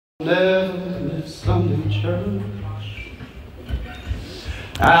Never miss Sunday church.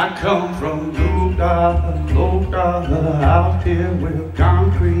 I come from low dollar, out here where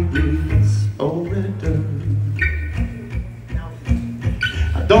concrete meets already done.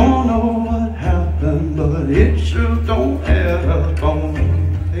 I don't know what happened, but it sure don't add up on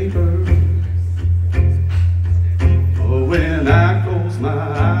paper. But when I close my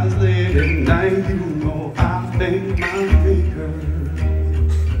eyes late at night, you know I thank my maker.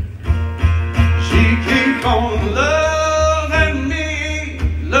 She keep on loving me,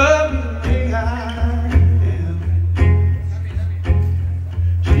 loving the way I am.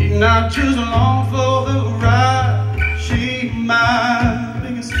 She's not just along for the ride, she's my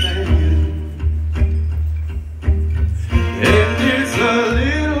biggest fan. And it's a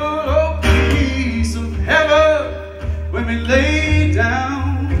little old piece of heaven when we lay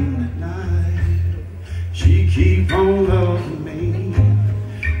down at night. She keep on loving me,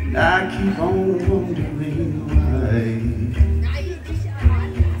 and I keep on wondering why.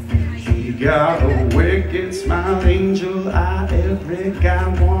 She got a wicked smile, angel eye, every guy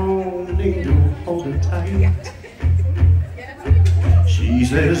wanting to hold her tight.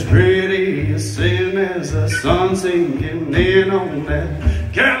 She's as pretty as sin as the sun sinking in on that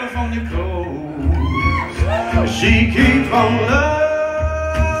California coast. She keep on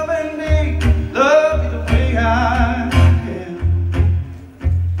loving me, love me the way I am.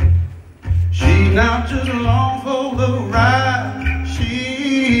 She's not just along for the ride,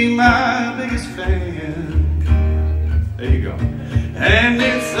 she's my biggest fan. There you go. And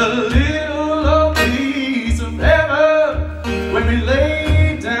it's a little old piece of heaven when we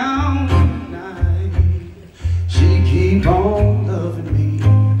lay down at night. She keep on loving me,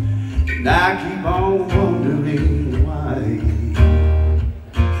 and I keep on wondering why.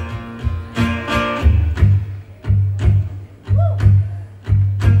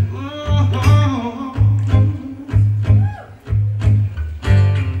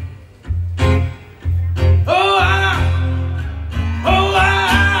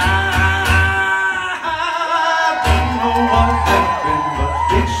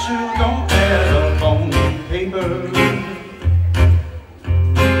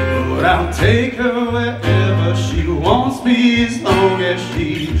 I'll take her wherever she wants me, as long as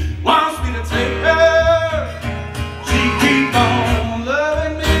she wants me to take her. She keep on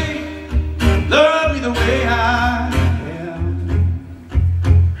loving me, love me the way I am.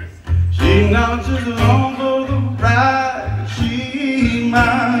 She's not just along for the ride, she's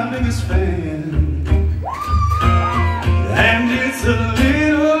my biggest fan. And it's a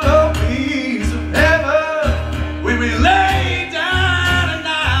little old piece of heaven when we lay down.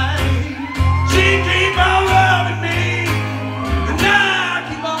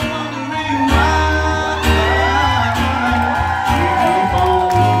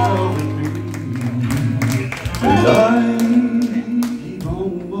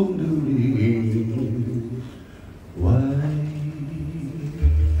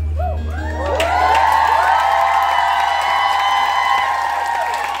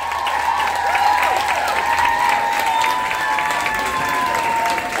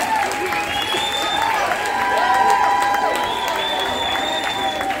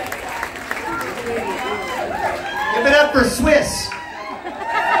 Give it up for Swiss.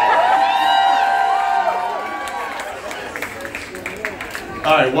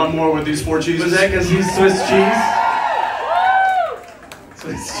 All right, one more with these four cheeses. Was that because he's Swiss cheese?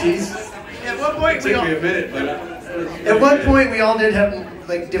 Swiss cheese? At one point It took me a minute, but at one point we all did have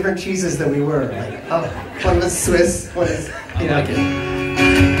like different cheeses that we were. Like, oh, one was Swiss, one is, you know.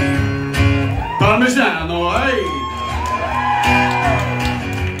 Parmigiano, hey!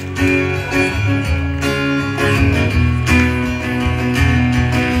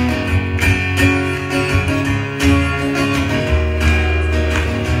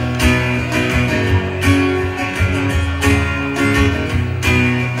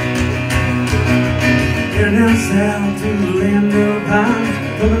 Down south in the land of pine,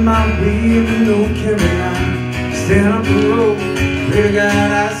 coming my way to North Carolina. Stand up the road, pray to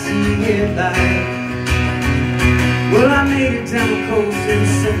God I see it light. Well, I made it down the coast in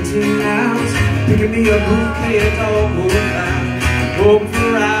 17 hours, picking me a bouquet of dogwood flowers. Hoping for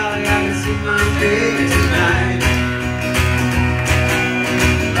a ride, I can see my baby tonight.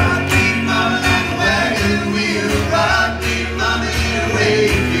 Rock me, mama, like a wagon wheel. Rock me, mama, in a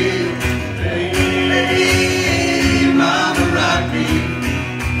wave wheel.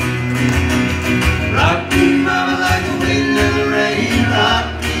 Rock me, mama, like the wind and the rain. Rock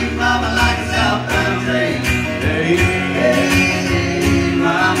me, mama, like a southbound train. Hey, hey,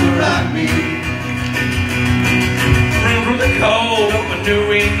 mama, rock me. I'm from the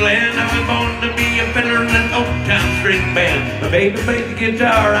Glen. I was born to be a fiddler in an old town string band. My baby played the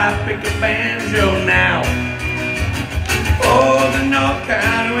guitar, I pick a banjo now. Oh, the North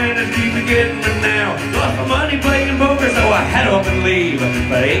Carolina streets are getting renowned. Lost my money playing poker, so I had to up and leave.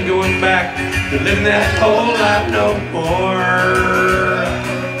 But I ain't going back to living that whole life no more.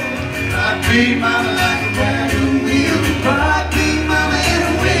 Rock me, mama, like a wagon wheel. Rock me, mama,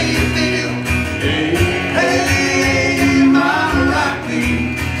 any way you feel. Hey, hey, mama, rock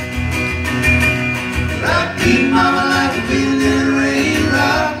me. Rock me, mama, like a wind in the rain.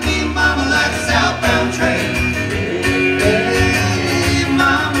 Rock me, mama, like a southbound train. Hey,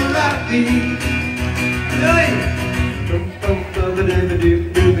 mama, rock me.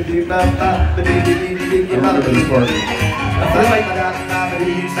 I feel like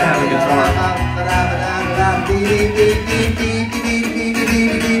have a guitar.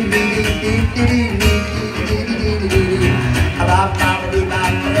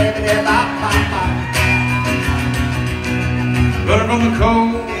 Running from the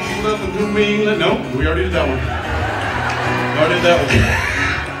cold up in New England. Nope, we already did that one. Already did that one.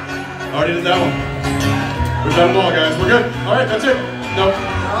 Already did that one. We've done them all, guys. We're good. All right, that's it. Nope.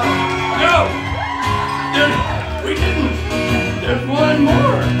 No! We didn't. There's one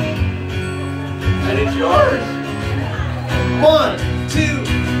more. And it's yours. 1, 2,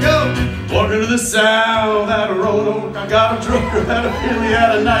 go. Walking to the south out of Roanoke, I got a trucker that really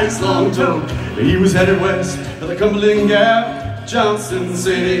had a nice long tote. He was headed west to the Cumberland Gap, Johnson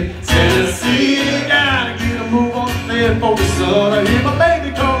City, Tennessee. Gotta get a move on the bed for the sun. I hear my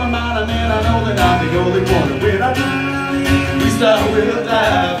baby calling out, and then I know that I'm the only one. When I die, we start with a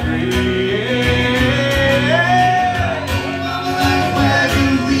dive free.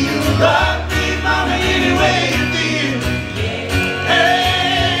 Rock me, mama, any way you feel.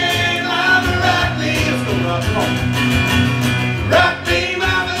 Hey, mama, rock me. Let's go, Rob. Come on. Rock me,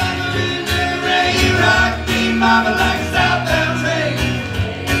 mama, like a wind in the rain. Rock me, mama, like a southbound train.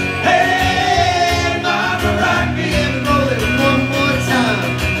 Hey, mama, rock me and roll it one more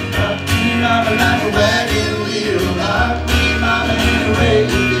time. Rock me, mama, like a wagon wheel. Rock me, mama, any way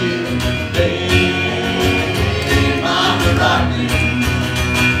you feel. Hey, mama, rock me.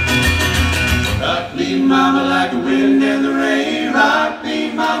 Rock me, mama, like a wind in the rain. Rock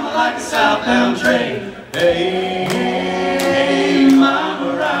me, mama, like a southbound train. Hey,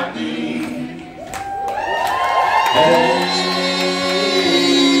 mama, rock me. Hey,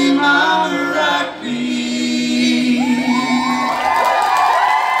 mama, rock me.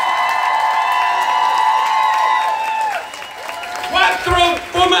 Quadro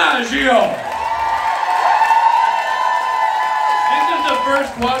Formaggio!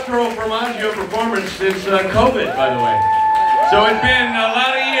 First Quadro Formaggio performance since COVID, by the way. So it's been a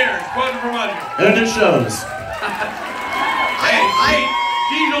lot of years. Quadro Formaggio. And it shows.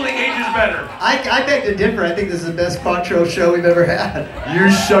 He only ages better. I beg to differ. I think this is the best Quadro show we've ever had. You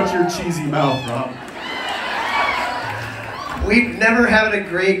shut your cheesy mouth, Rob. We've never had a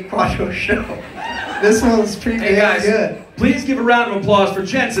great Quadro show. This one's pretty Hey guys, good. please give a round of applause for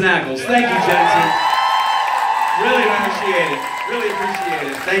Jensen Ackles. Thank you, Jensen. Really appreciate it. Really appreciate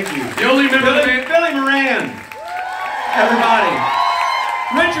it. Thank you. The only member of the band. Billy Moran. Everybody.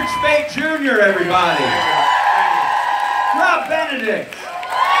 Richard Speight Jr. Everybody. Rob Benedict.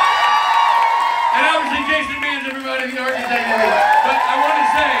 And obviously Jason Manns, everybody, the architect. But I want to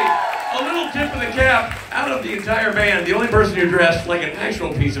say, a little tip of the cap, out of the entire band, the only person who dressed like an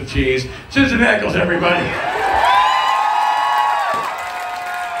actual piece of cheese, Jensen Ackles, everybody.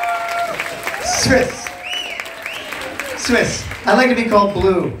 Swiss. I like to be called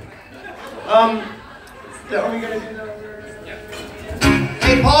Blue. Are we gonna do that?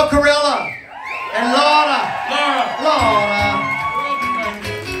 Hey, Paul Carella and Laura.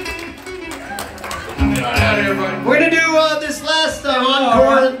 Get on out of here, buddy. We're gonna do this last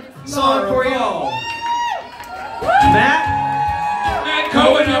encore song for you. Matt? Matt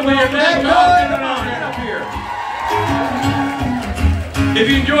Cohen up here. Matt Cohen, get up here. If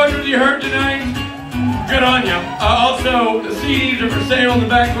you enjoyed what you heard tonight, good on you. Also, the CDs are for sale in the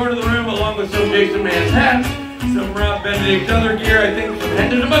back corner of the room, along with some Jason Manns hats, some Rob Benedict other gear, I think,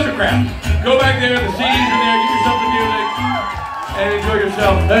 and there's a bunch of crap. Go back there, the CDs are there, get yourself the music, and enjoy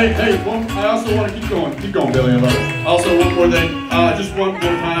yourself. Hey, I also want to keep going, Billy. I love it. Also, one more thing. Just one more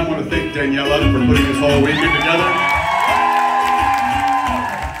time, I want to thank Daniela for putting this whole weekend together.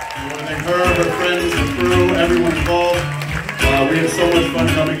 I want to thank her, her friends, her crew, everyone involved. We had so much fun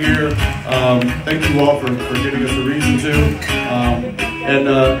coming here. Thank you all for giving us a reason to. And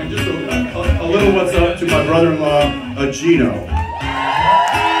just a little what's up to my brother-in-law, Gino.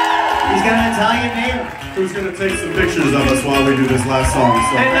 He's He's got an Italian name. Who's going to take some pictures of us while we do this last song.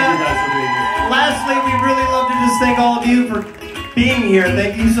 So And, thank you guys for being here. Lastly, we'd really love to just thank all of you for being here.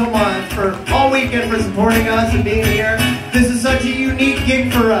 Thank you so much for all weekend for supporting us and being here. This is such a unique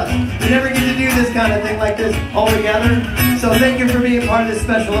gig for us. We never get to do this kind of thing like this all together. So thank you for being part of this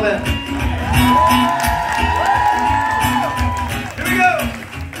special event. Here we go.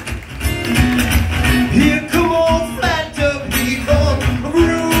 Here come on, flat top, he come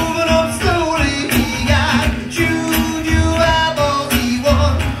grooving up slowly. He got juju eyeballs, he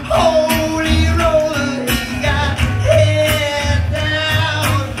won holy roller. He got head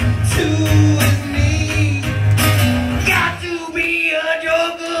down to his knee. Got to be a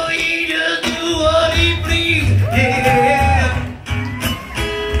joker, he just do what he please. Yeah.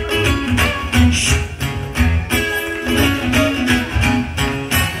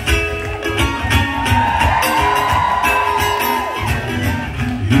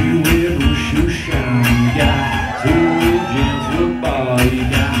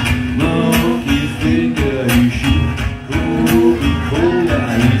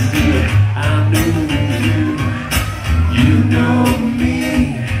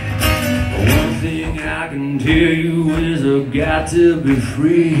 Got to be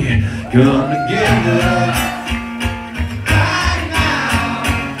free, come together.